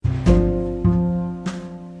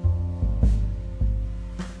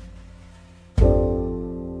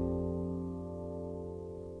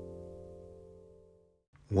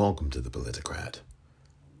welcome to the Politicrat.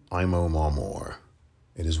 I'm Omar Moore.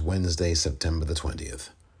 It is Wednesday, September the 20th,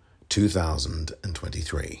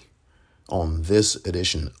 2023. On this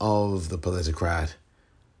edition of the Politicrat,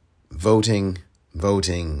 voting,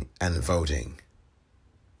 and voting.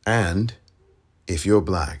 And if you're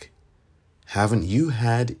black, haven't you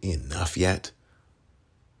had enough yet?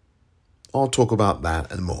 I'll talk about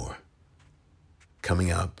that and more. Coming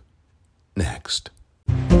up next.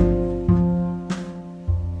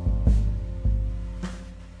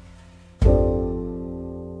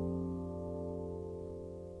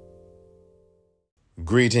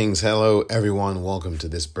 Greetings, hello everyone, welcome to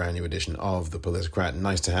this brand new edition of the Politicrat.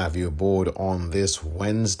 Nice to have you aboard on this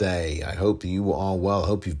Wednesday. I hope you are well, I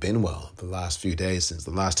hope you've been well the last few days since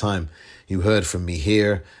the last time you heard from me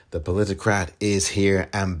here. The Politicrat is here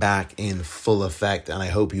and back in full effect, and I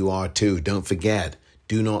hope you are too. Do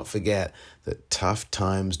not forget that tough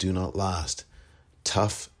times do not last.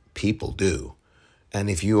 Tough people do. And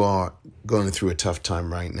if you are going through a tough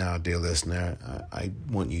time right now, dear listener, I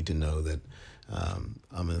want you to know that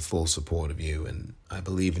I'm in full support of you, and I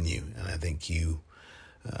believe in you, and I think you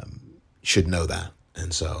should know that.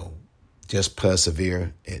 And so just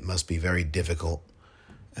persevere. It must be very difficult.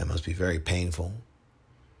 It must be very painful.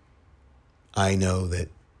 I know that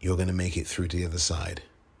you're going to make it through to the other side,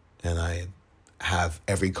 and I have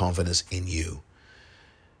every confidence in you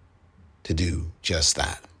to do just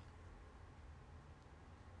that.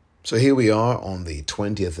 So here we are on the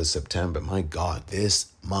 20th of September. My God,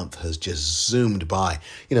 this month has just zoomed by.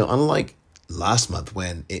 You know, unlike last month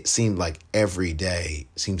when it seemed like every day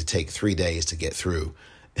seemed to take 3 days to get through,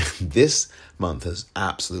 this month has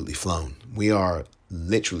absolutely flown. We are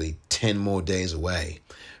literally 10 more days away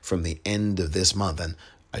from the end of this month. And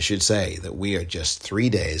I should say that we are just 3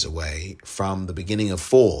 days away from the beginning of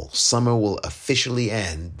fall. Summer will officially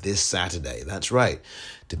end this Saturday. That's right.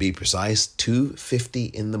 To be precise,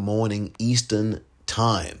 2:50 in the morning Eastern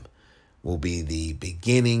time will be the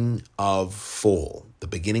beginning of fall, the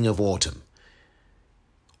beginning of autumn,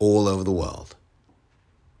 all over the world.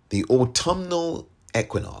 The autumnal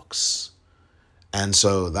equinox. And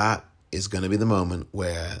so that is going to be the moment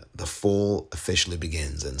where the fall officially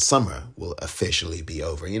begins and summer will officially be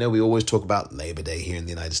over. You know, we always talk about Labor Day here in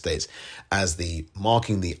the United States as the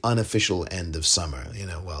marking the unofficial end of summer.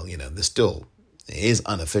 There's still, it is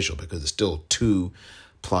unofficial because there's still 2+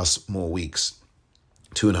 more weeks,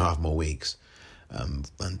 2.5 more weeks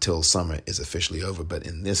until summer is officially over. But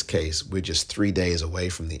in this case, we're just 3 days away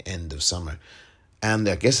from the end of summer. And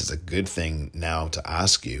I guess it's a good thing now to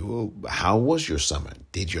ask you, well, how was your summer?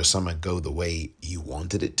 Did your summer go the way you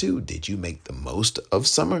wanted it to? Did you make the most of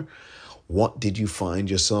summer? What did you find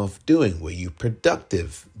yourself doing? Were you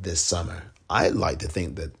productive this summer? I like to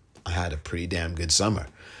think that I had a pretty damn good summer.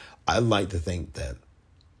 I like to think that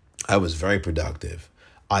I was very productive.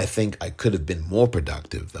 I think I could have been more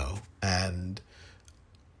productive, though. And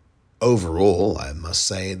overall, I must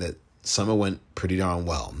say that summer went pretty darn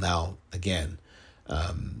well. Now, again,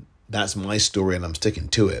 that's my story and I'm sticking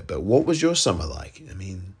to it. But what was your summer like? I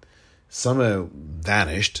mean, summer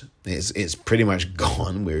vanished. It's pretty much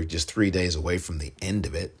gone. We're just 3 days away from the end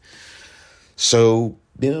of it. So,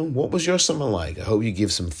 what was your summer like? I hope you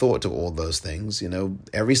give some thought to all those things.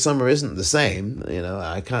 Every summer isn't the same.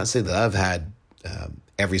 I can't say that I've had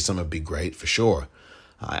every summer be great for sure.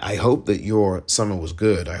 I hope that your summer was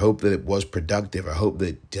good. I hope that it was productive. I hope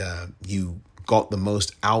that you got the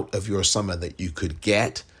most out of your summer that you could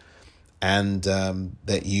get, and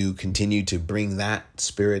that you continue to bring that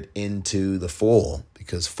spirit into the fall,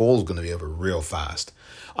 because fall is going to be over real fast.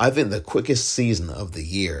 I think the quickest season of the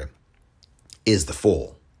year is the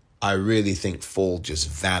fall. I really think fall just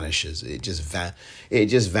vanishes. It just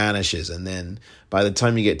vanishes, and then by the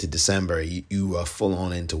time you get to December, you are full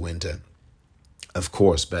on into winter, of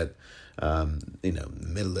course. But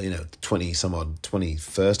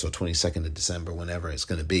 21st or 22nd of December, whenever it's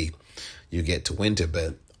going to be, you get to winter.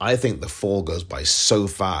 But I think the fall goes by so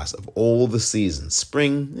fast. Of all the seasons,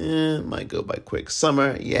 spring might go by quick.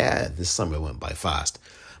 Summer, this summer went by fast.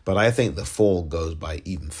 But I think the fall goes by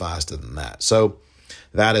even faster than that. So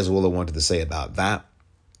that is all I wanted to say about that.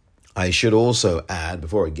 I should also add,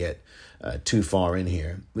 before I get too far in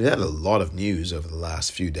here, we had a lot of news over the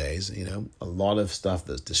last few days, a lot of stuff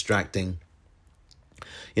that's distracting.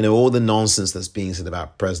 All the nonsense that's being said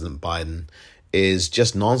about President Biden is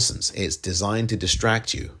just nonsense. It's designed to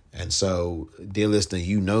distract you. And so, dear listener,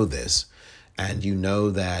 you know this, and you know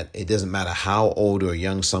that it doesn't matter how old or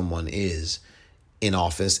young someone is in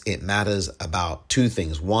office. It matters about two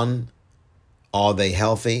things. One, are they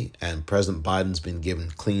healthy? And President Biden's been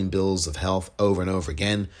given clean bills of health over and over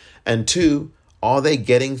again. And two, Are they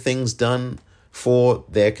getting things done for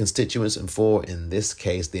their constituents and for, in this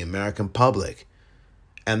case, the American public?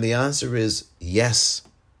 And the answer is yes,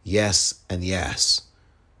 yes, and yes.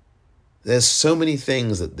 There's so many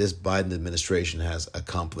things that this Biden administration has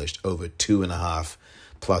accomplished over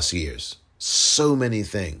 2.5+ years. So many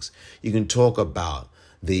things. You can talk about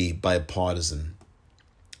the bipartisan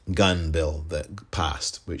gun bill that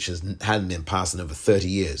passed, which hadn't been passed in over 30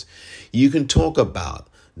 years. You can talk about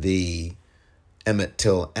the Emmett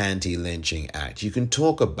Till Anti-Lynching Act. You can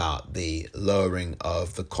talk about the lowering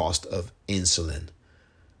of the cost of insulin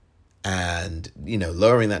and,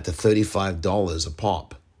 lowering that to $35 a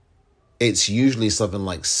pop. It's usually something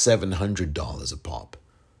like $700 a pop.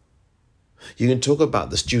 You can talk about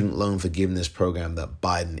the student loan forgiveness program that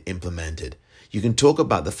Biden implemented. You can talk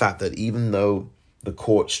about the fact that even though the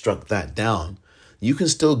court struck that down, you can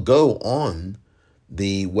still go on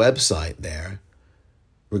the website there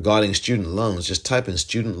regarding student loans. Just type in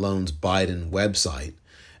student loans Biden website,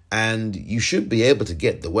 and you should be able to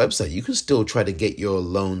get the website. You can still try to get your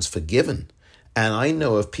loans forgiven. And I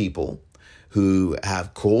know of people who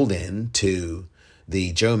have called in to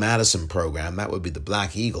the Joe Madison program, that would be the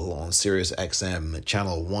Black Eagle on Sirius XM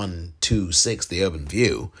channel 126, The Urban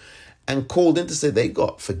View, and called in to say they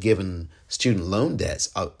got forgiven student loan debts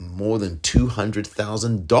of more than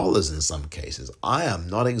 $200,000 in some cases. I am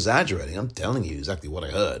not exaggerating. I'm telling you exactly what I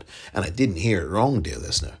heard, and I didn't hear it wrong, dear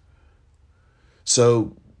listener.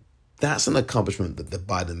 So that's an accomplishment that the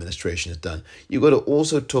Biden administration has done. You've got to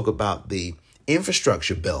also talk about the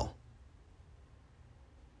infrastructure bill.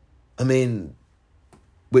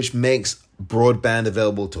 Which makes broadband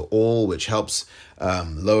available to all, which helps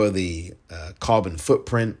lower the carbon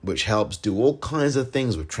footprint, which helps do all kinds of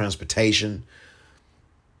things with transportation.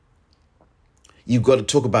 You've got to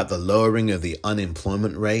talk about the lowering of the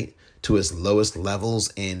unemployment rate to its lowest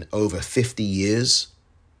levels in over 50 years.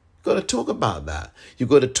 You've got to talk about that. You've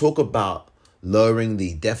got to talk about lowering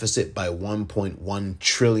the deficit by $1.1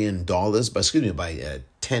 trillion, by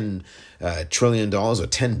 $10 trillion or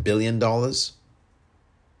 $10 billion.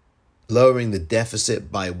 Lowering the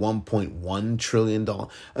deficit by $1.1 trillion.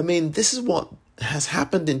 This is what has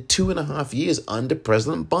happened in 2.5 years under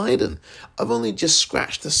President Biden. I've only just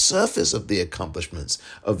scratched the surface of the accomplishments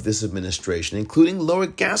of this administration, including lower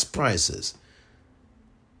gas prices.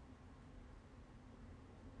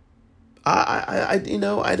 I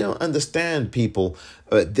don't understand people.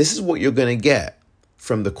 This is what you're going to get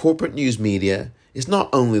from the corporate news media. It's not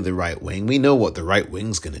only the right wing. We know what the right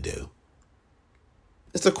wing's going to do.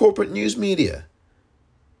 It's the corporate news media.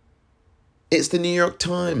 It's the New York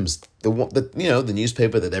Times, the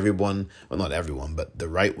newspaper that everyone, well, not everyone, but the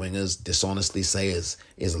right wingers dishonestly say is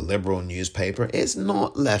a liberal newspaper. It's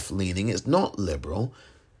not left leaning. It's not liberal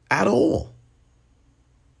at all.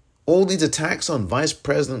 All these attacks on Vice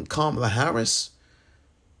President Kamala Harris,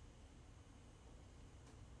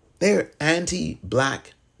 they're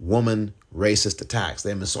anti-black woman racist attacks.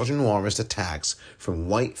 They're misogynoirist attacks from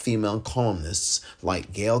white female columnists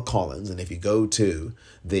like Gail Collins. And if you go to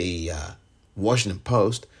the Washington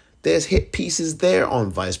Post, there's hit pieces there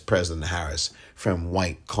on Vice President Harris from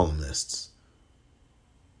white columnists.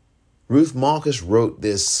 Ruth Marcus wrote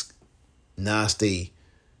this nasty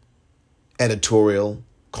editorial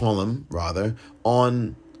column,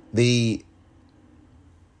 on the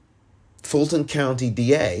Fulton County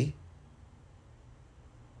DA.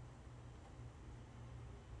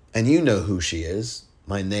 And you know who she is.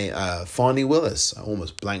 My name, Fani Willis. I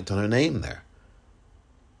almost blanked on her name there.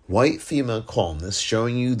 White female columnists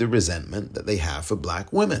showing you the resentment that they have for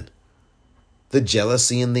black women. The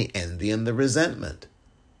jealousy and the envy and the resentment.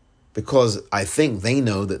 Because I think they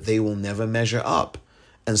know that they will never measure up.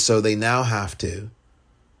 And so they now have to,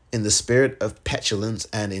 in the spirit of petulance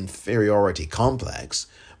and inferiority complex,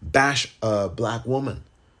 bash a black woman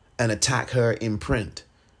and attack her in print.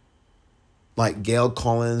 Like Gail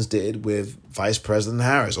Collins did with Vice President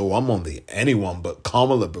Harris. Oh, I'm on the anyone but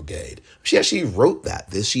Kamala brigade. She actually wrote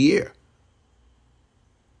that this year.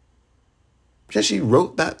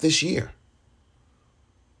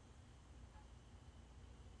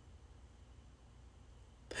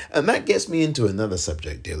 And that gets me into another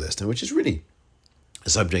subject, dear listener, which is really a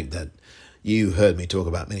subject that you heard me talk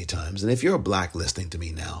about many times. And if you're a black listening to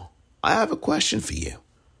me now, I have a question for you.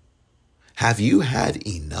 Have you had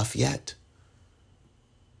enough yet?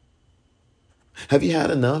 Have you had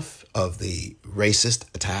enough of the racist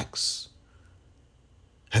attacks?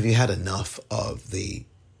 Have you had enough of the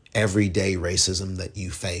everyday racism that you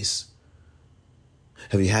face?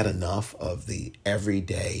 Have you had enough of the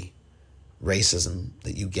everyday racism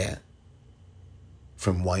that you get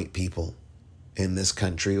from white people in this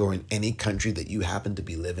country or in any country that you happen to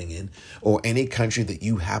be living in or any country that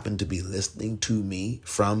you happen to be listening to me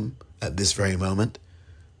from at this very moment?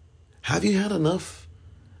 Have you had enough?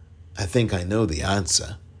 I think I know the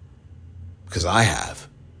answer, because I have.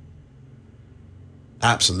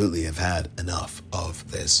 Absolutely have had enough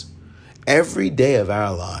of this. Every day of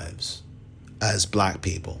our lives as Black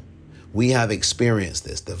people, we have experienced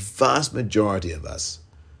this, the vast majority of us,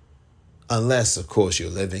 unless, of course, you're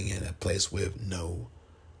living in a place with no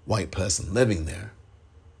white person living there.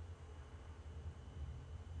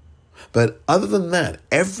 But other than that,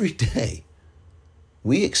 every day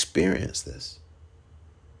we experience this.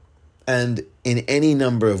 And in any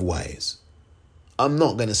number of ways. I'm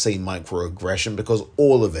not going to say microaggression because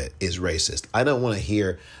all of it is racist. I don't want to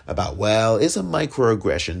hear about, well, it's a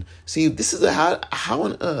microaggression. See, this is how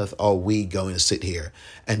on earth are we going to sit here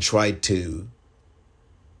and try to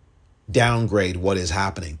downgrade what is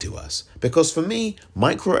happening to us? Because for me,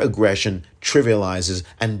 microaggression trivializes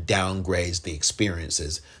and downgrades the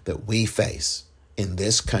experiences that we face in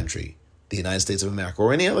this country, the United States of America,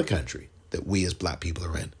 or any other country that we as Black people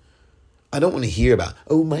are in. I don't want to hear about,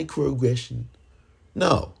 microaggression.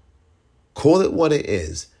 No. Call it what it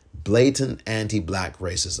is. Blatant anti-Black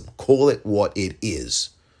racism. Call it what it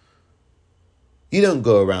is. You don't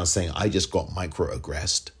go around saying, I just got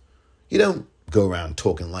microaggressed. You don't go around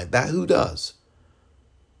talking like that. Who does?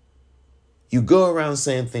 You go around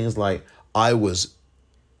saying things like, I was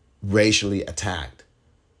racially attacked.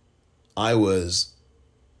 I was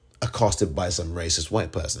accosted by some racist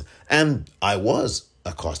white person. And I was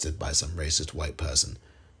accosted by some racist white person.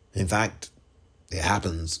 In fact, it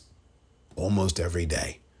happens almost every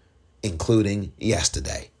day, including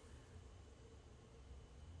yesterday.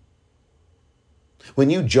 When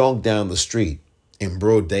you jog down the street in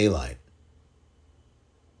broad daylight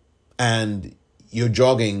and you're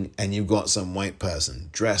jogging and you've got some white person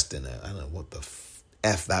dressed in I don't know what the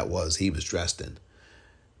F that was he was dressed in.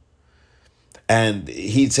 And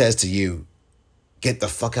he says to you, get the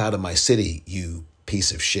fuck out of my city, you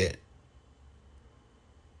piece of shit.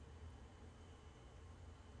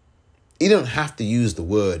 You don't have to use the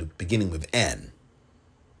word beginning with N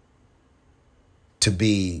to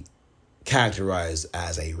be characterized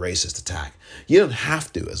as a racist attack. You don't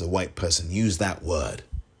have to, as a white person, use that word.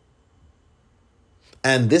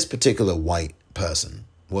 And this particular white person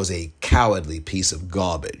was a cowardly piece of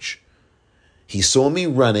garbage. He saw me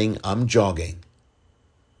running, I'm jogging.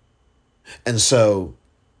 And so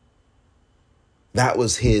that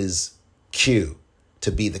was his cue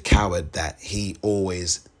to be the coward that he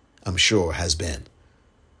always, I'm sure, has been.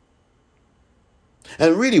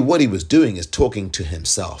 And really what he was doing is talking to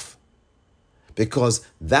himself, because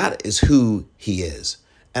that is who he is.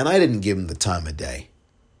 And I didn't give him the time of day.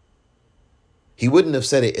 He wouldn't have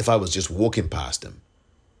said it if I was just walking past him.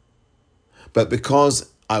 But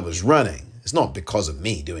because I was running, it's not because of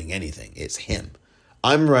me doing anything, it's him.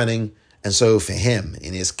 I'm running, and so for him,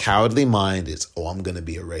 in his cowardly mind, it's, I'm going to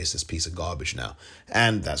be a racist piece of garbage now.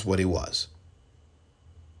 And that's what he was.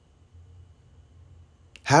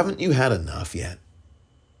 Haven't you had enough yet?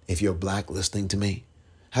 If you're Black listening to me,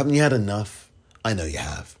 haven't you had enough? I know you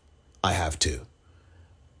have. I have too.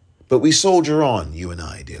 But we soldier on, you and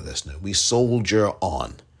I, dear listener. We soldier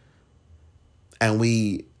on. And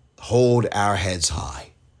we hold our heads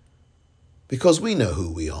high. Because we know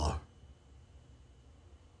who we are.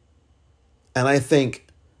 And I think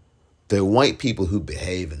the white people who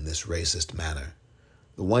behave in this racist manner,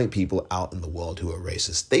 the white people out in the world who are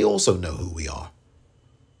racist, they also know who we are.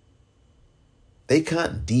 They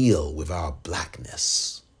can't deal with our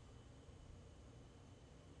Blackness.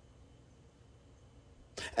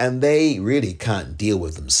 And they really can't deal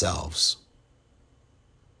with themselves.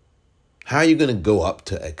 How are you going to go up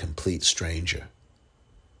to a complete stranger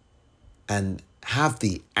and have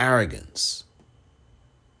the arrogance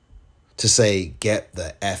to say, get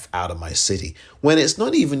the F out of my city, when it's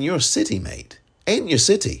not even your city, mate? Ain't your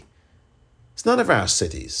city. It's none of our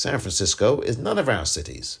cities. San Francisco is none of our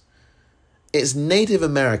cities. It's Native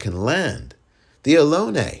American land. The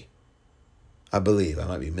Ohlone, I believe. I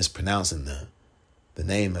might be mispronouncing the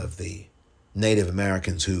name of the Native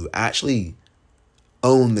Americans who actually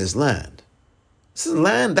own this land. This is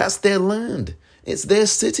land, that's their land. It's their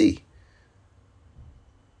city.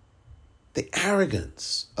 The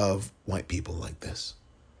arrogance of white people like this.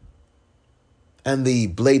 And the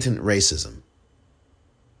blatant racism.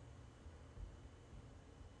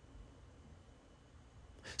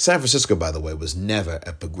 San Francisco, by the way, was never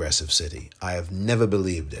a progressive city. I have never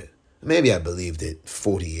believed it. Maybe I believed it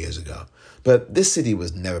 40 years ago. But this city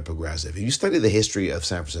was never progressive. If you study the history of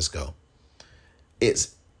San Francisco,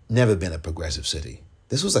 it's never been a progressive city.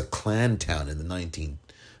 This was a Klan town in the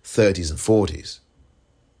 1930s and 40s.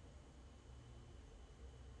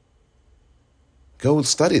 Go and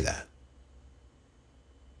study that.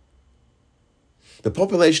 The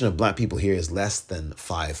population of black people here is less than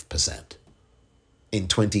 5% in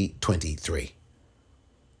 2023.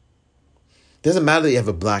 Doesn't matter that you have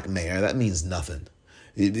a black mayor. That means nothing.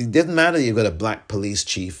 It doesn't matter that you've got a black police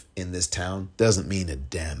chief in this town. Doesn't mean a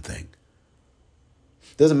damn thing.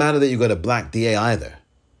 Doesn't matter that you've got a black DA either,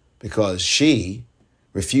 because she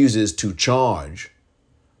refuses to charge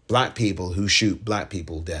black people who shoot black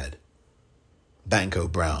people dead. Banco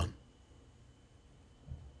Brown.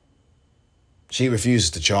 She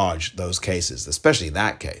refuses to charge those cases, especially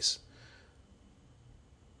that case.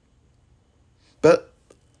 But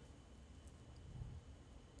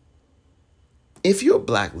if you're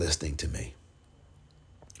black listening to me,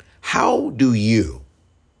 how do you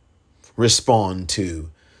respond to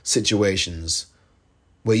situations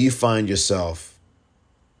where you find yourself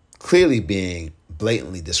clearly being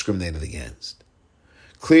blatantly discriminated against?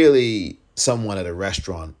 Clearly, someone at a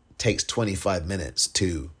restaurant takes 25 minutes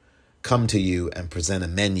to come to you and present a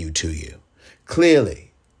menu to you.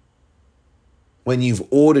 Clearly, when you've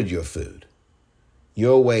ordered your food,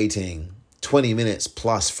 you're waiting 20 minutes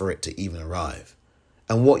plus for it to even arrive.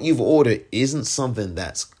 And what you've ordered isn't something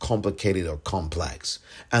that's complicated or complex.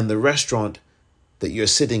 And the restaurant that you're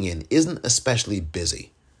sitting in isn't especially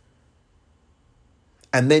busy.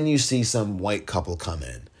 And then you see some white couple come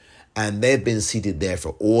in, and they've been seated there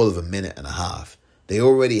for all of a minute and a half. They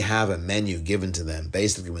already have a menu given to them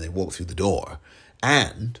basically when they walk through the door.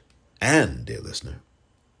 And, dear listener,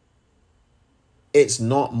 it's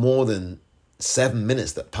not more than 7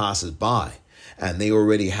 minutes that passes by and they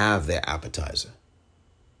already have their appetizer.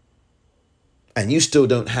 And you still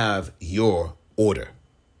don't have your order.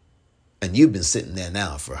 And you've been sitting there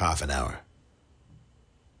now for half an hour.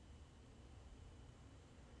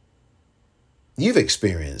 You've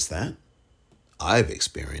experienced that. I've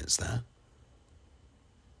experienced that.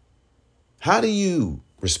 How do you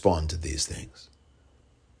respond to these things?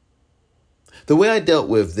 The way I dealt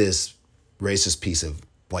with this racist piece of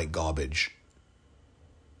white garbage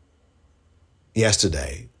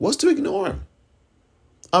yesterday was to ignore him.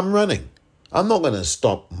 I'm running. I'm not going to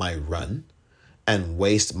stop my run and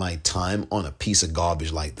waste my time on a piece of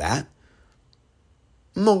garbage like that.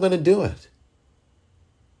 I'm not going to do it.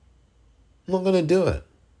 I'm not going to do it.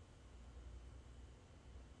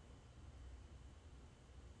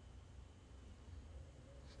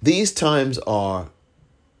 These times are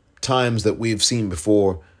times that we've seen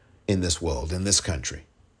before in this world, in this country.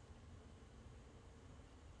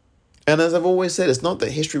 And as I've always said, it's not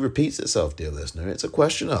that history repeats itself, dear listener. It's a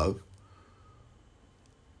question of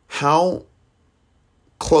how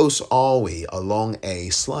close are we along a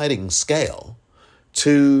sliding scale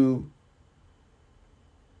to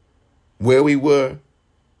where we were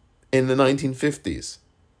in the 1950s,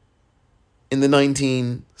 in the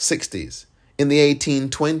 1960s, in the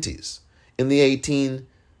 1820s, in the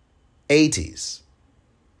 1880s,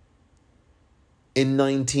 in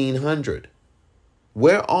 1900.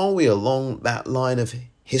 Where are we along that line of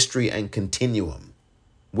history and continuum?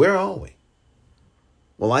 Where are we?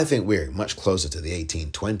 Well, I think we're much closer to the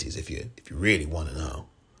 1820s if you really want to know.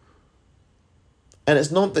 And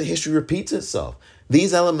it's not that history repeats itself.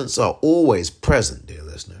 These elements are always present, dear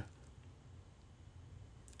listener.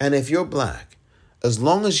 And if you're black, as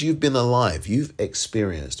long as you've been alive, you've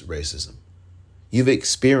experienced racism. You've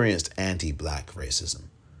experienced anti-black racism.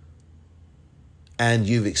 And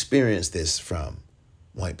you've experienced this from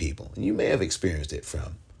white people. And you may have experienced it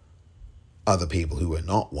from other people who are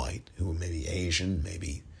not white, who are maybe Asian,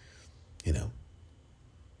 maybe,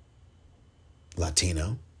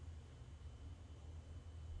 Latino.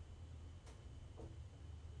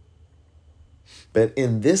 But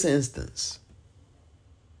in this instance,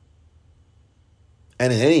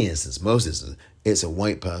 and in any instance, most instances, it's a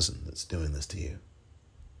white person that's doing this to you.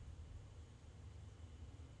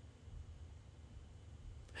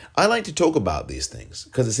 I like to talk about these things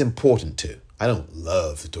because it's important to. I don't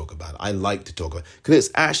love to talk about it. I like to talk about it because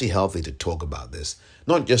it's actually healthy to talk about this,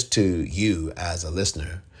 not just to you as a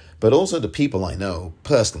listener, but also to people I know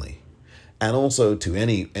personally, and also to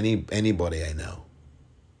anybody I know.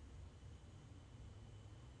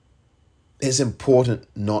 It's important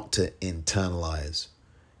not to internalize.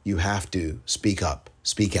 You have to speak up,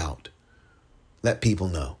 speak out, let people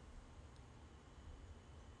know.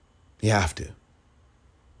 You have to.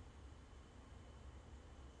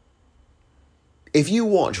 If you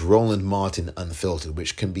watch Roland Martin Unfiltered,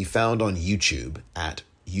 which can be found on YouTube at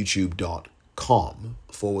youtube.com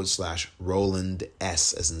Roland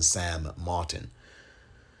S as in Sam Martin.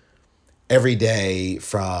 Every day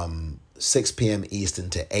from 6 p.m. Eastern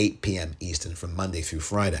to 8 p.m. Eastern from Monday through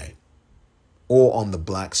Friday. Or on the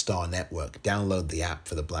Black Star Network. Download the app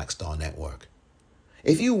for the Black Star Network.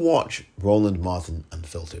 If you watch Roland Martin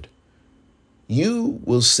Unfiltered, you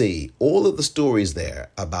will see all of the stories there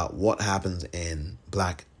about what happens in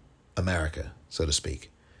Black America, so to speak.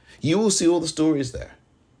 You will see all the stories there.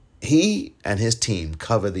 He and his team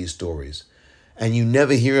cover these stories, and you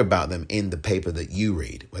never hear about them in the paper that you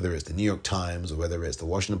read, whether it's the New York Times or whether it's the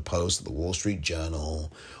Washington Post or the Wall Street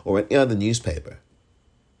Journal or any other newspaper.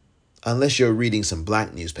 Unless you're reading some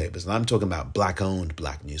black newspapers, and I'm talking about black-owned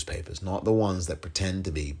black newspapers, not the ones that pretend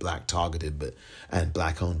to be black-targeted and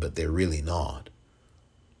black-owned, but they're really not.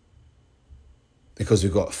 Because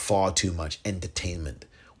we've got far too much entertainment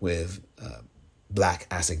with black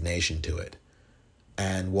assignation to it.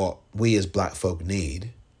 And what we as black folk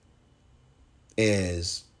need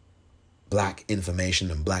is black information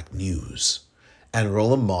and black news. And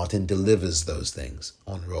Roland Martin delivers those things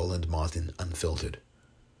on Roland Martin Unfiltered.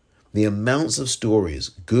 The amounts of stories,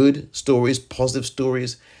 good stories, positive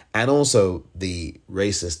stories, and also the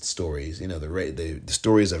racist stories, the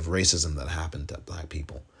stories of racism that happened to black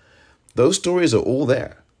people. Those stories are all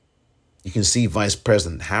there. You can see Vice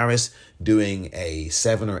President Harris doing a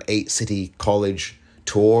 7 or 8 city college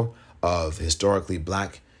tour of historically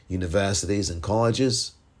black universities and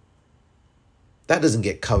colleges. That doesn't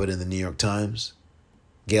get covered in the New York Times.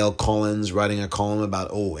 Gail Collins writing a column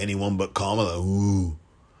about, anyone but Kamala, ooh.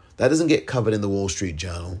 That doesn't get covered in the Wall Street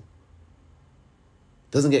Journal.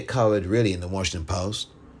 Doesn't get covered really in the Washington Post.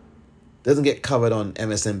 Doesn't get covered on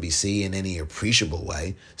MSNBC in any appreciable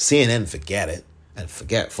way. CNN, forget it. And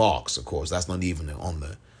forget Fox, of course. That's not even on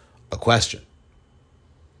a question.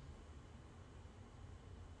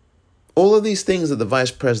 All of these things that the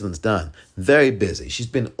vice president's done, very busy. She's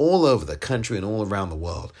been all over the country and all around the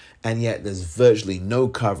world. And yet there's virtually no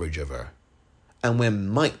coverage of her. And when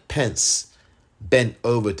Mike Pence bent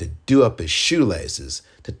over to do up his shoelaces,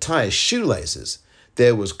 to tie his shoelaces,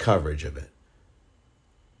 there was coverage of it.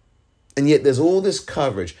 And yet there's all this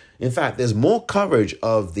coverage. In fact, there's more coverage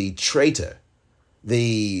of the traitor,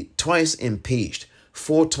 the twice impeached,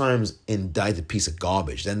 4 times indicted piece of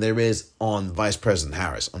garbage than there is on Vice President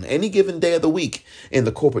Harris on any given day of the week in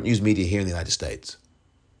the corporate news media here in the United States.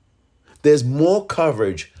 There's more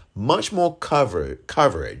coverage, much more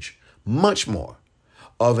coverage, much more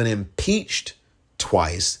of an impeached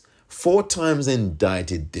twice, 4 times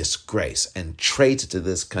indicted disgrace and traitor to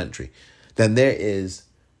this country than there is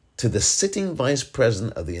to the sitting vice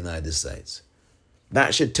president of the United States.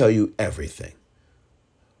 That should tell you everything.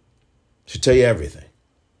 Should tell you everything.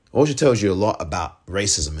 Also tells you a lot about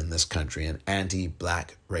racism in this country and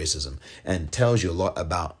anti-black racism, and tells you a lot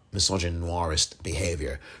about misogynoirist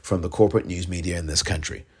behavior from the corporate news media in this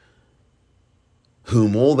country,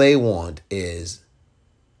 whom all they want is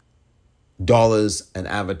dollars and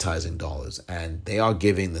advertising dollars, and they are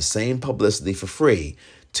giving the same publicity for free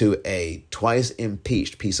to a twice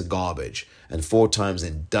impeached piece of garbage and 4 times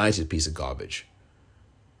indicted piece of garbage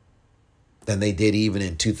than they did even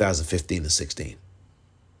in 2015 and 16.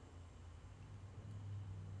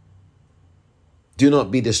 Do not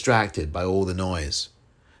be distracted by all the noise.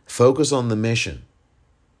 Focus on the mission.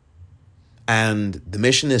 And the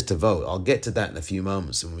mission is to vote. I'll get to that in a few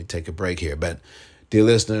moments when we take a break here. But dear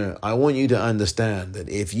listener, I want you to understand that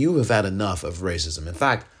if you have had enough of racism, in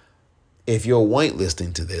fact, if you're white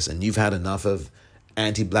listening to this and you've had enough of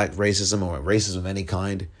anti-black racism or racism of any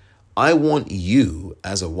kind, I want you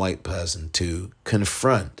as a white person to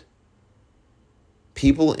confront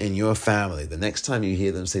people in your family. The next time you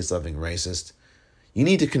hear them say something racist, you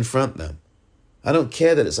need to confront them. I don't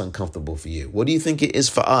care that it's uncomfortable for you. What do you think it is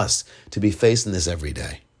for us to be facing this every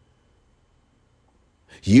day?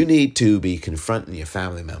 You need to be confronting your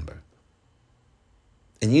family member.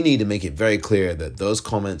 And you need to make it very clear that those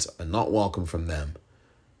comments are not welcome from them.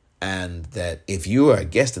 And that if you are a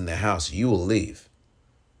guest in their house, you will leave.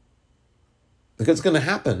 Because it's going to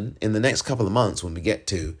happen in the next couple of months when we get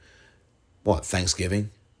to,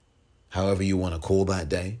 Thanksgiving? However you want to call that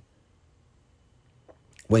day.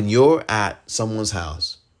 When you're at someone's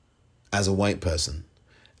house as a white person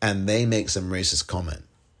and they make some racist comment,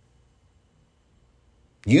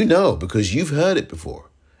 you know because you've heard it before.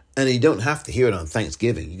 And you don't have to hear it on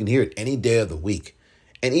Thanksgiving. You can hear it any day of the week.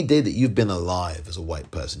 Any day that you've been alive as a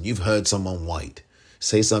white person, you've heard someone white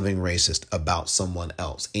say something racist about someone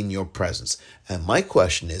else in your presence. And my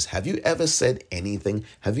question is, have you ever said anything?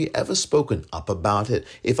 Have you ever spoken up about it?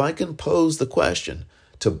 If I can pose the question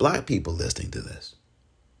to black people listening to this.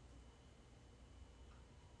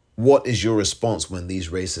 What is your response when these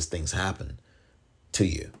racist things happen to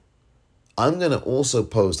you? I'm going to also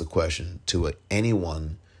pose the question to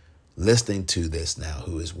anyone listening to this now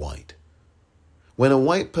who is white. When a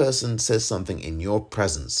white person says something in your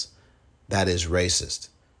presence that is racist,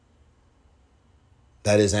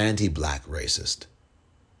 that is anti-black racist,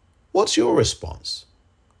 what's your response?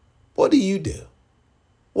 What do you do?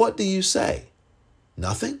 What do you say?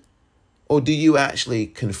 Nothing? Or do you actually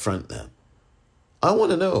confront them? I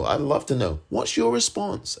want to know. I'd love to know. What's your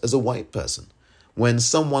response as a white person when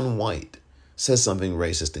someone white says something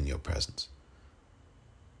racist in your presence?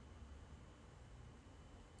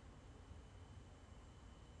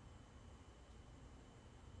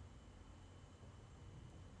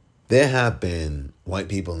 There have been white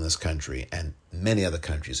people in this country and many other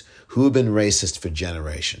countries who have been racist for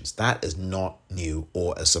generations. That is not new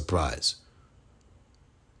or a surprise.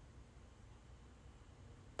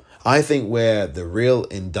 I think where the real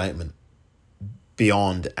indictment,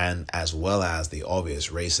 beyond and as well as the obvious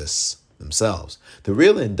racists themselves, the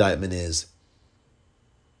real indictment is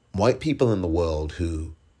white people in the world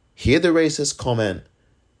who hear the racist comment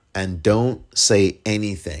and don't say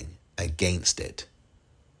anything against it.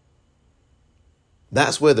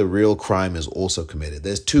 That's where the real crime is also committed.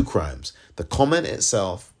 There's two crimes: the comment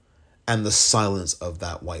itself and the silence of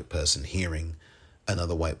that white person hearing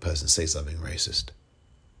another white person say something racist.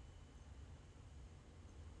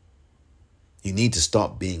 You need to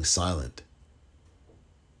stop being silent.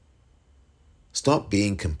 Stop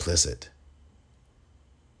being complicit.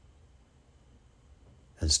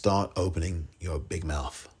 And start opening your big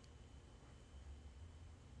mouth.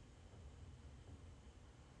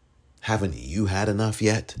 Haven't you had enough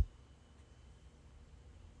yet?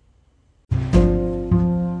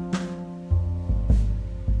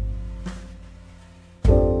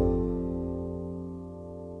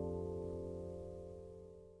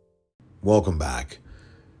 Welcome back.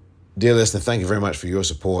 Dear listener, thank you very much for your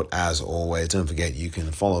support as always. Don't forget you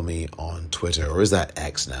can follow me on Twitter, or is that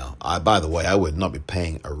X now? By the way, I would not be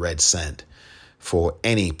paying a red cent for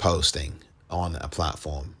any posting on a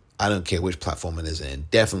platform. I don't care which platform it is in.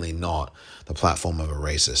 Definitely not the platform of a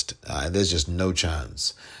racist. There's just no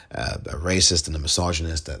chance. A racist and a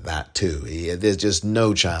misogynist at that too. There's just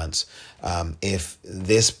no chance if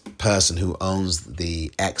this person who owns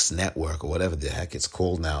the X network, or whatever the heck it's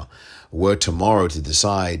called now, were tomorrow to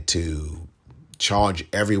decide to charge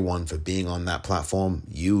everyone for being on that platform,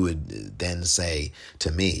 you would then say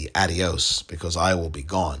to me, adios, because I will be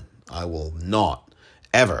gone. I will not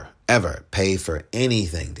ever pay for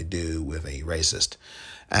anything to do with a racist.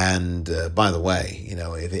 And by the way,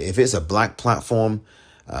 if it's a black platform,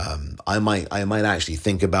 I might actually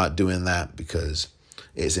think about doing that, because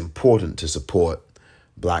it's important to support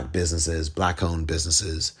black businesses, black-owned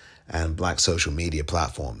businesses, and black social media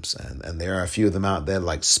platforms. And there are a few of them out there,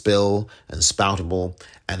 like Spill and Spoutable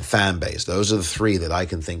and Fanbase. Those are the three that I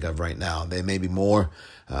can think of right now. There may be more,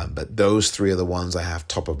 but those three are the ones I have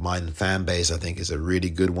top of mind. Fanbase, I think, is a really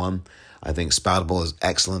good one. I think Spoutable is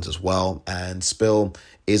excellent as well. And Spill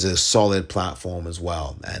is a solid platform as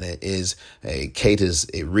well. And it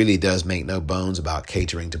really does make no bones about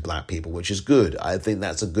catering to black people, which is good. I think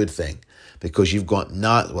that's a good thing, because you've got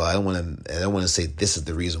I don't want to say this is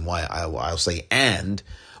the reason why. I'll say, and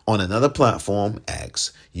on another platform,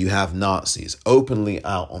 X, you have Nazis openly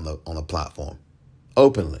out on the platform.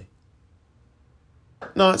 Openly.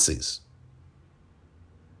 Nazis.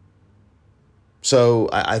 So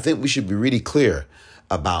I think we should be really clear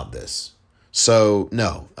about this. So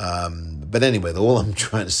no, but anyway, all I'm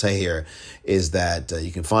trying to say here is that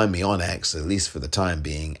you can find me on X, at least for the time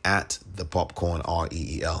being, at the Popcorn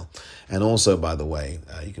REEL. And also, by the way,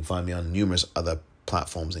 you can find me on numerous other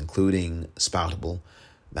platforms, including Spoutable.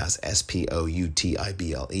 That's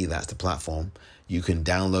SPOUTIBLE. That's the platform. You can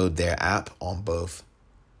download their app on both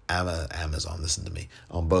Amazon, listen to me,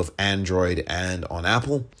 on both Android and on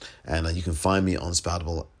Apple. And you can find me on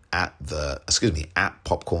Spoutable at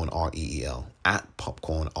Popcorn REEL, at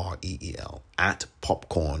Popcorn REEL, at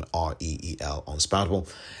Popcorn REEL on Spoutable.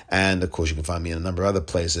 And of course, you can find me in a number of other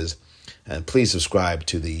places. And please subscribe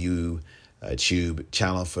to the YouTube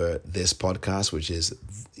channel for this podcast, which is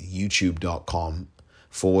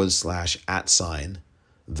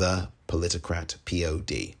youtube.com/@the Politicrat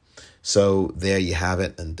POD. So there you have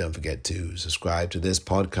it. And don't forget to subscribe to this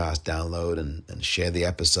podcast, download and share the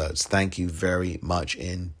episodes. Thank you very much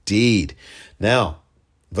indeed. Now,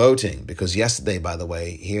 voting, because yesterday, by the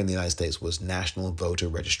way, here in the United States was National Voter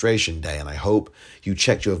Registration Day. And I hope you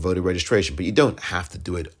checked your voter registration, but you don't have to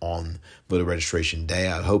do it on Voter Registration Day.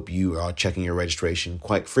 I hope you are checking your registration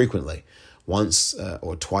quite frequently. once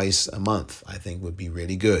or twice a month, I think would be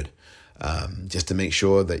really good. Just to make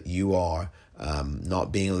sure that you are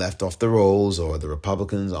not being left off the rolls, or the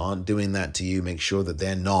Republicans aren't doing that to you. Make sure that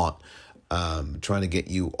they're not trying to get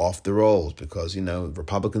you off the rolls, because,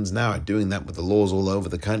 Republicans now are doing that with the laws all over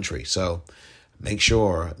the country. So make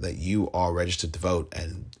sure that you are registered to vote.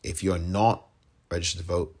 And if you're not registered to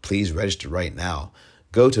vote, please register right now.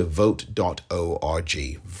 Go to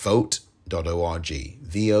vote.org, vote.org,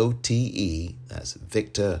 VOTE, that's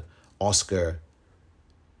Victor, Oscar,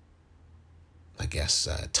 I guess,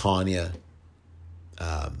 Tanya,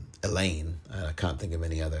 Elaine, and I can't think of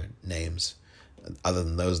any other names other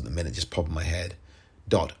than those at the minute just pop in my head,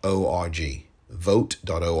 .org,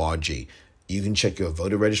 vote.org. You can check your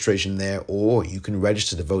voter registration there, or you can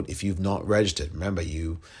register to vote if you've not registered. Remember,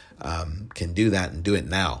 you can do that and do it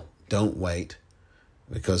now. Don't wait,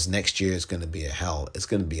 because next year is going to be a hell. It's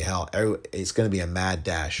going to be a hell. It's going to be a mad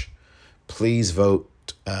dash. Please vote,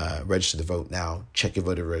 register to vote now. Check your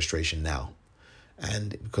voter registration now.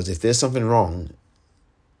 And because if there's something wrong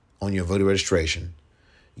on your voter registration,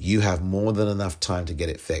 you have more than enough time to get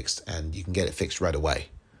it fixed, and you can get it fixed right away.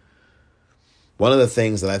 One of the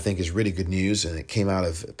things that I think is really good news, and it came out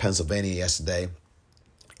of Pennsylvania yesterday,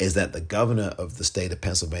 is that the governor of the state of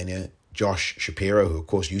Pennsylvania, Josh Shapiro, who of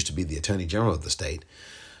course used to be the attorney general of the state,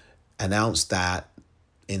 announced that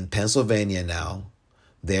in Pennsylvania now,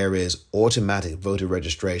 there is automatic voter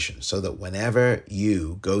registration, so that whenever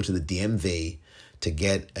you go to the DMV to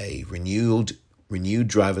get a renewed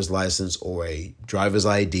driver's license or a driver's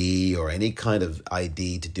ID or any kind of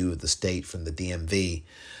ID to do with the state from the DMV,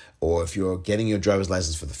 or if you're getting your driver's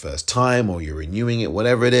license for the first time or you're renewing it,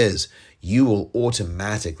 whatever it is, you will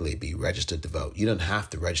automatically be registered to vote. You don't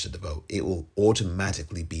have to register to vote. It will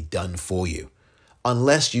automatically be done for you.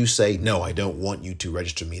 Unless you say, no, I don't want you to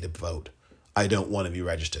register me to vote. I don't want to be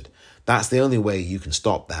registered. That's the only way you can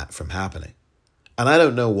stop that from happening. And I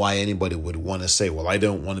don't know why anybody would want to say, well, I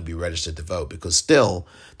don't want to be registered to vote, because still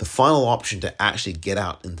the final option to actually get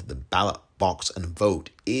out into the ballot box and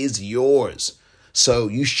vote is yours. So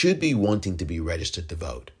you should be wanting to be registered to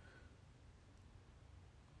vote.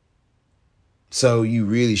 So you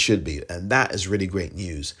really should be. And that is really great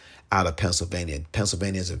news out of Pennsylvania.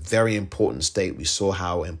 Pennsylvania is a very important state. We saw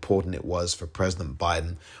how important it was for President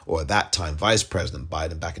Biden, or at that time, Vice President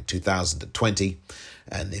Biden, back in 2020.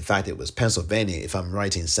 And in fact, it was Pennsylvania, if I'm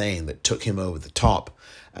right in saying, that took him over the top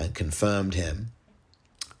and confirmed him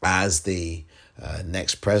as the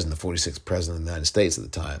next president, the 46th president of the United States at the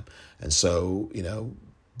time. And so,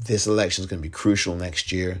 this election is going to be crucial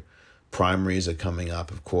next year. Primaries are coming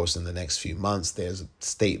up, of course, in the next few months. There's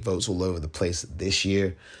state votes all over the place this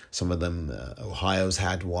year. Some of them, Ohio's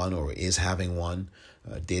had one or is having one,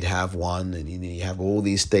 did have one. And you have all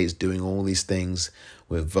these states doing all these things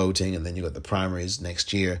with voting. And then you've got the primaries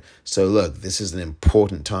next year. So look, this is an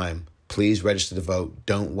important time. Please register to vote.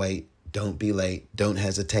 Don't wait. Don't be late. Don't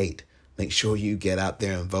hesitate. Make sure you get out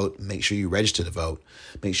there and vote. Make sure you register to vote.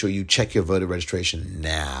 Make sure you check your voter registration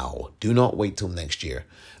now. Do not wait till next year.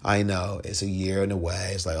 I know it's a year and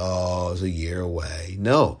away. It's like, oh, it's a year away.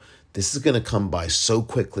 No, this is going to come by so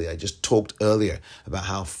quickly. I just talked earlier about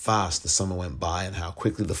how fast the summer went by and how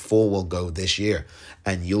quickly the fall will go this year.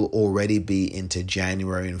 And you'll already be into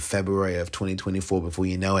January and February of 2024 before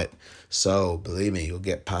you know it. So believe me, you'll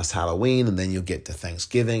get past Halloween, and then you'll get to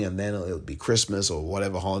Thanksgiving, and then it'll be Christmas or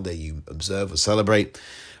whatever holiday you observe or celebrate,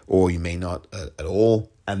 or you may not at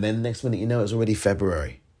all. And then next minute, it's already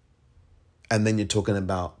February. And then you're talking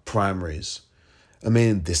about primaries. I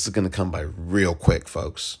mean, this is going to come by real quick,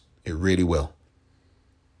 folks. It really will.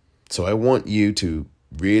 So I want you to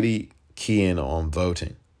really key in on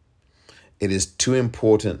voting. It is too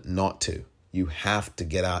important not to. You have to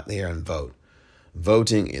get out there and vote.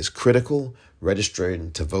 Voting is critical.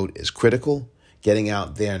 Registering to vote is critical. Getting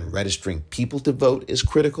out there and registering people to vote is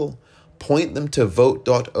critical. Point them to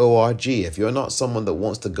vote.org. If you're not someone that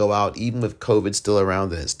wants to go out, even with COVID still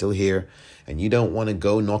around and it's still here, and you don't want to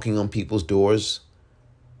go knocking on people's doors,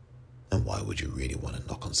 and why would you really want to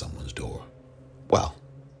knock on someone's door? Well,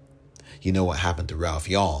 you know what happened to Ralph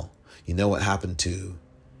Yall. You know what happened to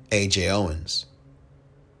A.J. Owens.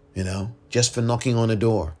 Just for knocking on a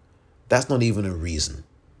door. That's not even a reason.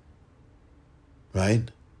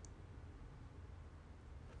 Right?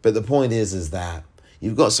 But the point is that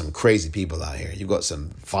you've got some crazy people out here. You've got some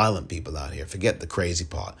violent people out here. Forget the crazy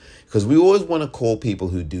part. Because we always want to call people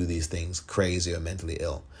who do these things crazy or mentally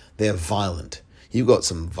ill. They're violent. You've got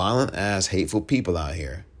some violent ass, hateful people out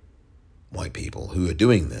here, white people, who are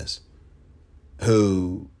doing this,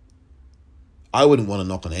 who I wouldn't want to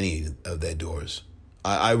knock on any of their doors.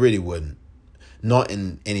 I really wouldn't. Not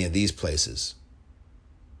in any of these places.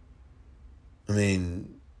 I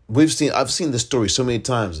mean, I've seen this story so many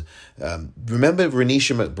times. Remember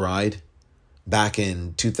Renisha McBride back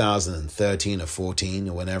in 2013 or 14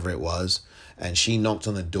 or whenever it was, and she knocked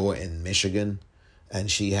on the door in Michigan, and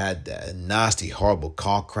she had a nasty, horrible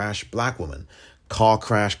car crash. Black woman, car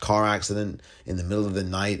crash, car accident in the middle of the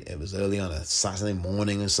night. It was early on a Saturday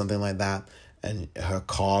morning or something like that, and her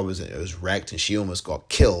car was wrecked, and she almost got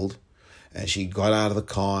killed. And she got out of the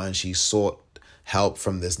car and she sought help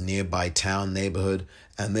from this nearby town neighborhood,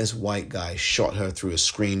 and this white guy shot her through a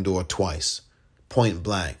screen door twice. Point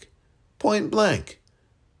blank. Point blank.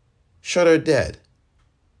 Shot her dead.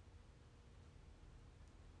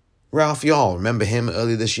 Ralph Yall, remember him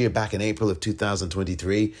earlier this year, back in April of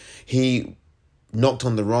 2023? He knocked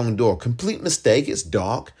on the wrong door. Complete mistake. It's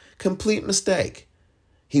dark. Complete mistake.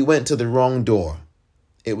 He went to the wrong door.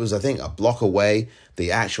 It was, I think, a block away.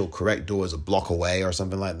 The actual correct door is a block away or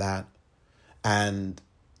something like that. And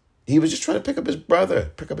he was just trying to pick up his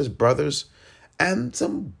brothers. And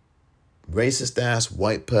some racist-ass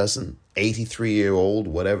white person, 83-year-old,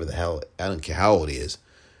 whatever the hell, I don't care how old he is,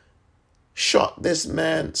 shot this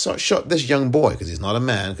young boy, because he's not a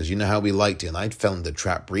man, because you know how we like to, and I fell into the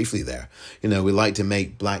trap briefly there. You know, we like to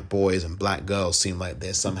make black boys and black girls seem like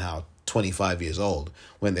they're somehow 25 years old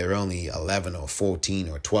when they're only 11 or 14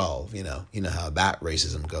 or 12. You know how that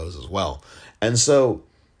racism goes as well. And so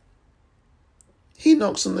he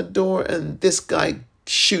knocks on the door and this guy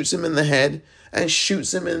shoots him in the head and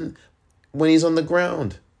shoots him when he's on the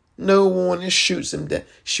ground. No warning, shoots him,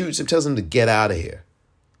 tells him to get out of here.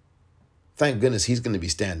 Thank goodness he's going to be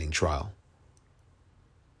standing trial.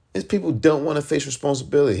 His people don't want to face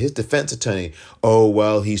responsibility. His defense attorney, oh,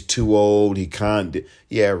 well, he's too old, he can't.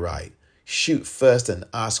 Yeah, right. Shoot first and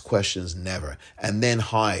ask questions never, and then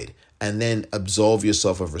hide, and then absolve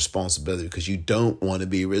yourself of responsibility because you don't want to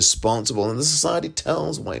be responsible. And the society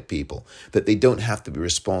tells white people that they don't have to be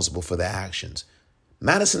responsible for their actions.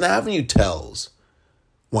 Madison Avenue tells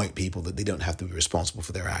white people that they don't have to be responsible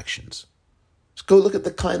for their actions. Just go look at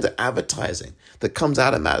the kinds of advertising that comes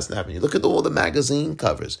out of Madison Avenue. Look at all the magazine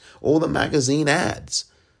covers, all the magazine ads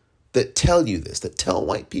that tell you this, that tell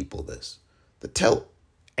white people this, that tell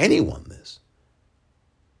anyone this.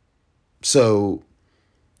 So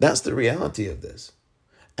that's the reality of this.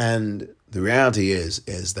 And the reality is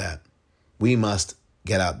that we must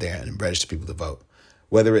get out there and register people to vote.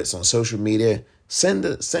 Whether it's on social media, send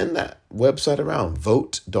that website around,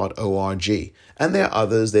 vote.org. And there are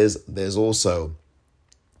others. There's also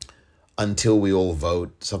Until We All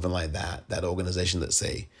Vote, something like that organization that's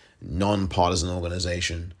a nonpartisan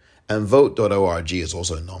organization. And vote.org is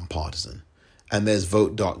also nonpartisan. And there's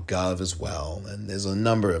vote.gov as well. And there's a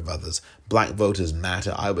number of others. Black Voters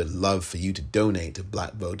Matter. I would love for you to donate to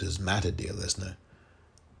Black Voters Matter, dear listener.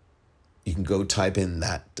 You can go type in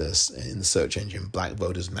that in the search engine, Black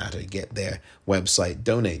Voters Matter, get their website,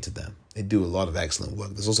 donate to them. They do a lot of excellent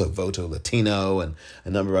work. There's also Voto Latino and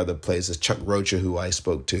a number of other places. Chuck Rocha, who I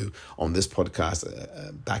spoke to on this podcast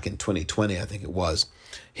back in 2020, I think it was.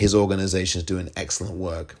 His organization is doing excellent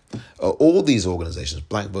work. All these organizations,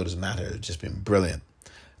 Black Voters Matter, have just been brilliant.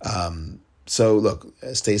 So look,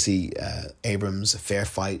 Stacey Abrams, Fair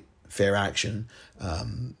Fight, Fair Action,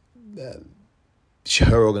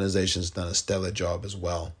 her organization's done a stellar job as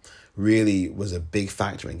well. Really was a big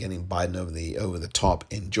factor in getting Biden over the top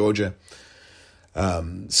in Georgia.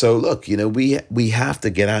 So look, we have to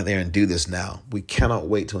get out there and do this now. We cannot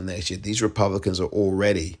wait till next year. These Republicans are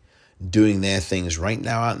already doing their things right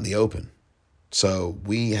now out in the open. So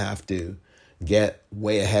we have to get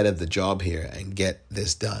way ahead of the job here and get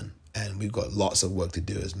this done. And we've got lots of work to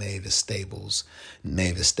do, as Mavis Staples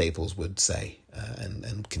would say,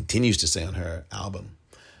 and continues to say on her album.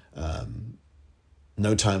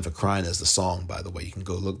 No Time for Crying is the song, by the way. You can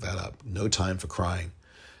go look that up. No Time for Crying.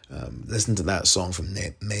 Listen to that song from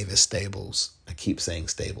Mavis Staples. I keep saying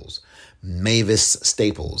Staples. Mavis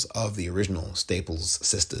Staples of the original Staples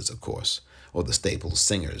sisters, of course, or the Staples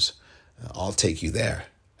singers. I'll take you there.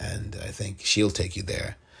 And I think she'll take you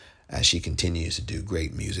there as she continues to do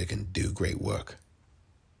great music and do great work.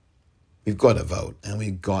 We've got to vote, and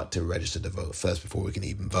we've got to register to vote first before we can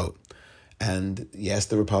even vote. And yes,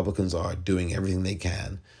 the Republicans are doing everything they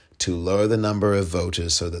can to lower the number of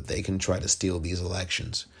voters so that they can try to steal these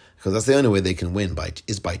elections. Because that's the only way they can win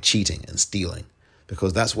is by cheating and stealing.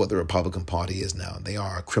 Because that's what the Republican Party is now. They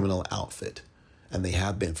are a criminal outfit, and they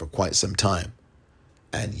have been for quite some time.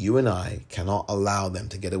 And you and I cannot allow them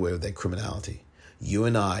to get away with their criminality. You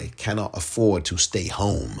and I cannot afford to stay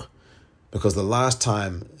home Because the last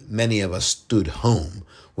time many of us stood home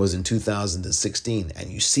was in 2016, and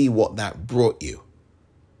you see what that brought you.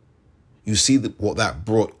 You see what that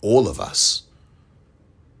brought all of us.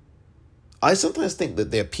 I sometimes think that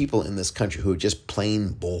there are people in this country who are just plain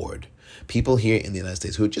bored. People here in the United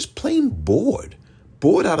States who are just plain bored.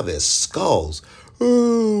 Bored out of their skulls.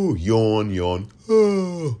 Oh, yawn, yawn.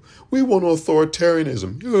 Oh, we want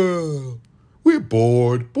authoritarianism. Oh, we're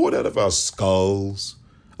bored. Bored out of our skulls.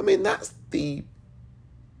 I mean, that's the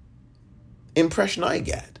impression I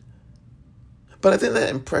get. But I think that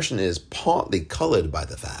impression is partly colored by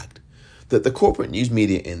the fact that the corporate news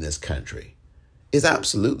media in this country is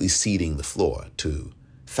absolutely ceding the floor to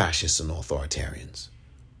fascists and authoritarians.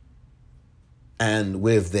 And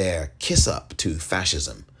with their kiss up to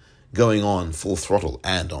fascism going on full throttle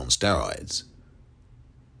and on steroids,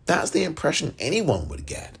 that's the impression anyone would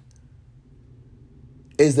get,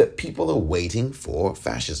 is that people are waiting for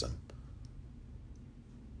fascism.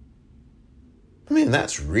 I mean,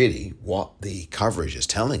 that's really what the coverage is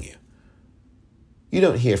telling you. You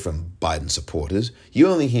don't hear from Biden supporters. You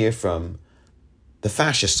only hear from the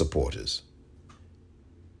fascist supporters.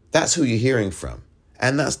 That's who you're hearing from.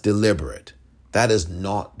 And that's deliberate. That is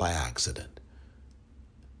not by accident.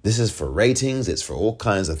 This is for ratings. It's for all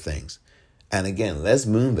kinds of things. And again, Les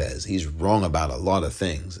Moonves, he's wrong about a lot of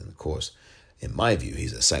things. And of course, in my view,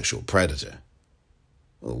 he's a sexual predator.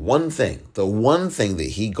 The one thing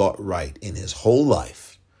that he got right in his whole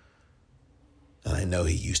life, and I know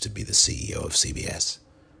he used to be the CEO of CBS,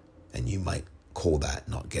 and you might call that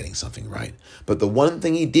not getting something right, but the one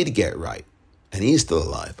thing he did get right, and he's still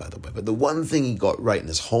alive, by the way, but the one thing he got right in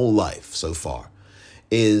his whole life so far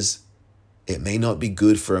is it may not be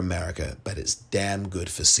good for America, but it's damn good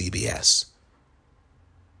for CBS.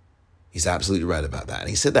 He's absolutely right about that. And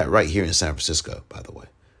he said that right here in San Francisco, by the way,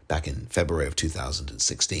 back in February of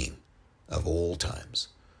 2016, of all times.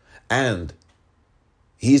 And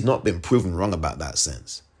he's not been proven wrong about that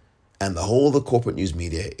since. And the whole of the corporate news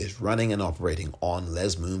media is running and operating on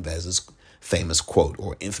Les Moonves' famous quote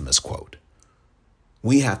or infamous quote.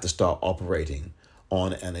 We have to start operating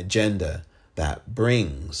on an agenda that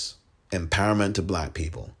brings empowerment to Black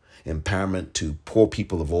people, empowerment to poor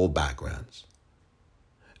people of all backgrounds,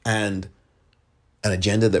 and an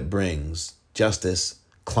agenda that brings justice,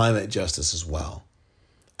 climate justice as well,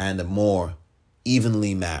 and a more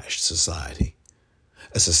evenly matched society.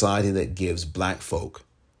 A society that gives Black folk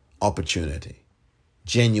opportunity,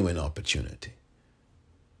 genuine opportunity.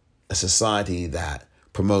 A society that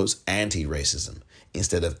promotes anti-racism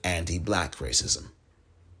instead of anti-Black racism.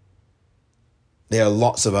 There are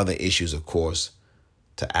lots of other issues, of course,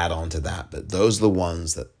 to add on to that, but those are the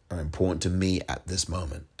ones that are important to me at this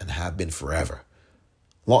moment and have been forever.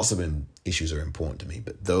 Lots of issues are important to me,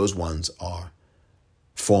 but those ones are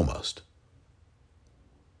foremost.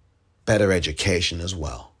 Better education as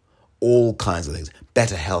well. All kinds of things.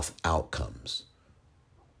 Better health outcomes.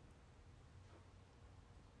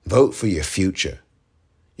 Vote for your future.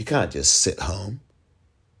 You can't just sit home.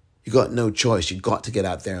 You got no choice. You've got to get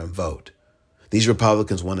out there and vote. These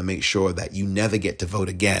Republicans want to make sure that you never get to vote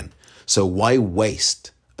again. So why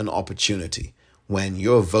waste an opportunity when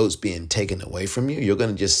your vote's being taken away from you? You're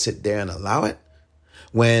going to just sit there and allow it?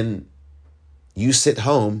 When you sit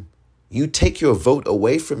home, you take your vote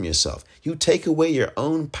away from yourself. You take away your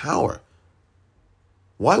own power.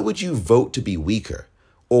 Why would you vote to be weaker?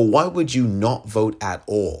 Or why would you not vote at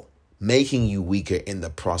all, making you weaker in the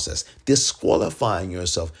process, disqualifying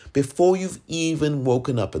yourself before you've even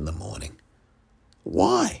woken up in the morning?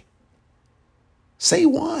 Why? Say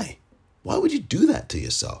why. Why would you do that to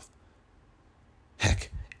yourself?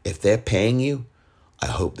 Heck, if they're paying you, I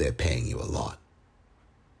hope they're paying you a lot.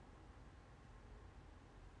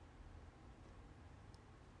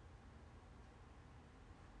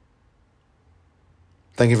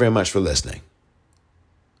 Thank you very much for listening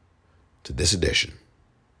to this edition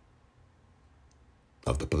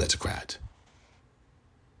of The Politicrat.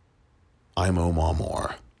 I'm Omar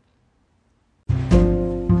Moore.